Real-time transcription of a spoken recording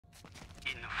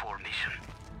mission.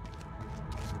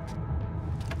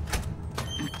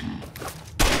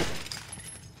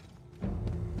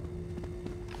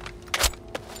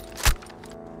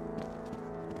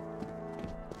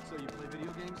 So you play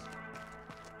video games?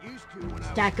 Used to when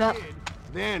Stack I was up. a kid.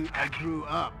 Then I grew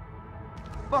up.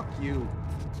 Fuck you.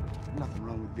 Nothing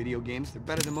wrong with video games. They're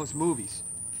better than most movies.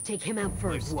 Take him out Like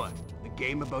first. what? The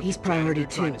game about He's the janitor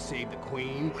priority trying two. to save the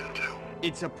queen?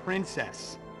 It's a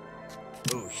princess.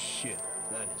 Oh shit,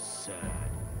 that is sad.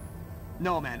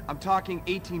 No, man, I'm talking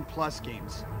 18-plus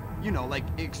games. You know, like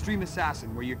Extreme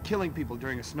Assassin, where you're killing people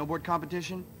during a snowboard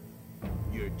competition.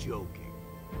 You're joking.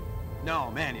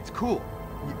 No, man, it's cool.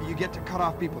 You get to cut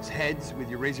off people's heads with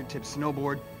your razor-tip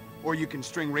snowboard, or you can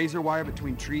string razor wire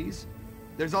between trees.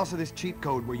 There's also this cheat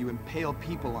code where you impale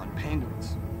people on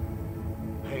penguins.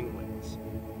 Penguins.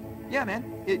 Yeah,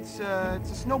 man, it's a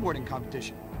snowboarding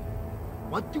competition.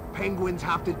 What do penguins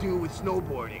have to do with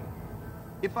snowboarding?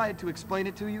 If I had to explain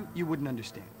it to you, you wouldn't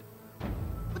understand.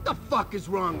 What the fuck is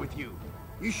wrong with you?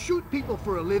 You shoot people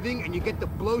for a living and you get to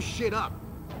blow shit up.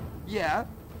 Yeah,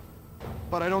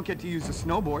 but I don't get to use a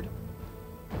snowboard.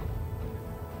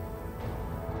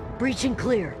 Breach and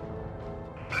clear.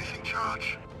 Placing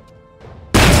charge.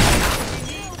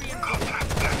 Copy.